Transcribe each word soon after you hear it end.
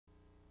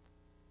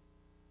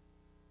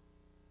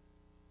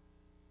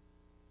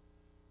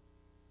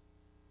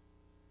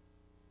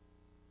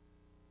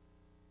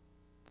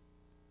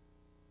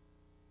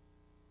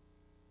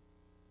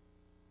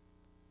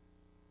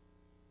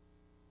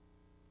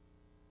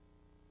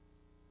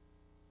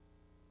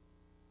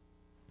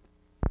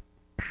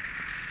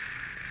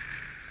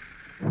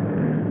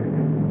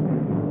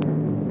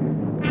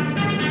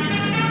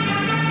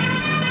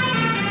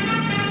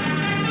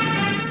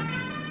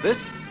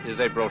is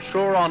a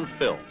brochure on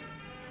film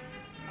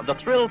of the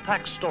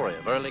thrill-packed story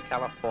of early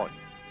California,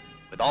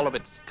 with all of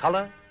its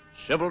color,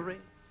 chivalry,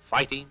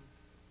 fighting,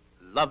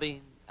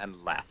 loving,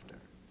 and laughter.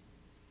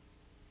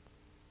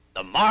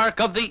 The Mark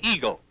of the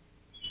Eagle.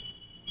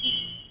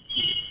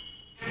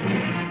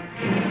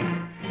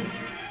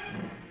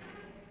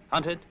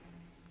 Hunted,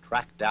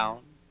 tracked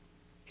down,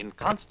 in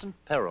constant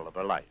peril of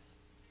her life,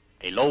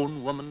 a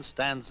lone woman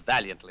stands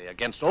valiantly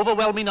against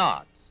overwhelming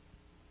odds,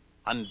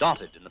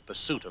 undaunted in the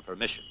pursuit of her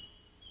mission.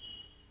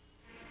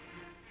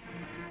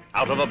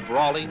 Out of a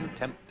brawling,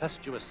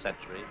 tempestuous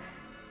century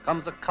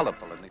comes a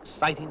colorful and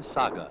exciting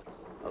saga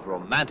of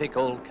romantic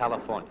old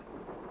California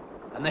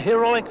and the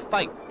heroic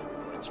fight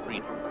for its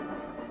freedom,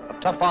 of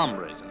tough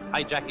hombres and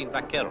hijacking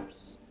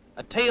vaqueros,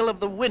 a tale of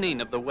the winning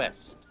of the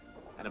West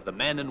and of the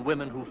men and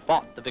women who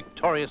fought the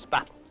victorious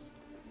battles,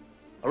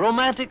 a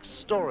romantic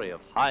story of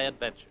high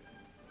adventure,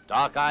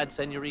 dark-eyed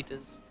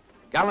senoritas,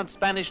 gallant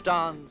Spanish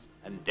dons,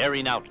 and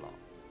daring outlaws,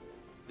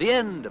 the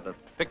end of a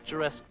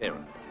picturesque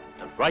era,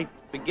 the bright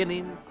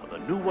beginning of a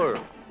new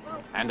world,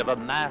 and of a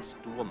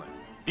masked woman,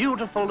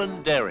 beautiful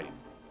and daring,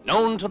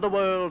 known to the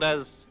world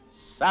as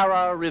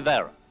Sarah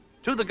Rivera.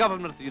 To the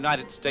government of the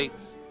United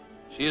States,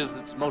 she is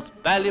its most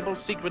valuable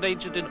secret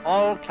agent in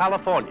all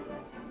California,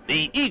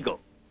 the Eagle.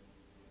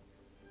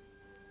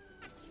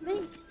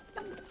 Me,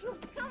 don't you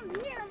come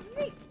near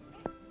me.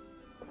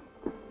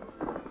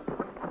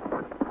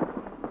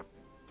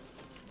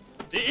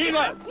 The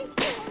Eagle!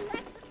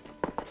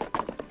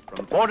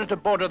 From border to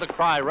border, the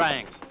cry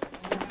rang,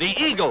 the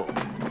Eagle!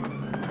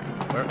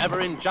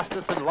 Wherever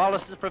injustice and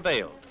lawlessness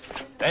prevailed,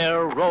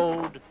 there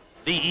rode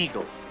the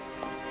Eagle.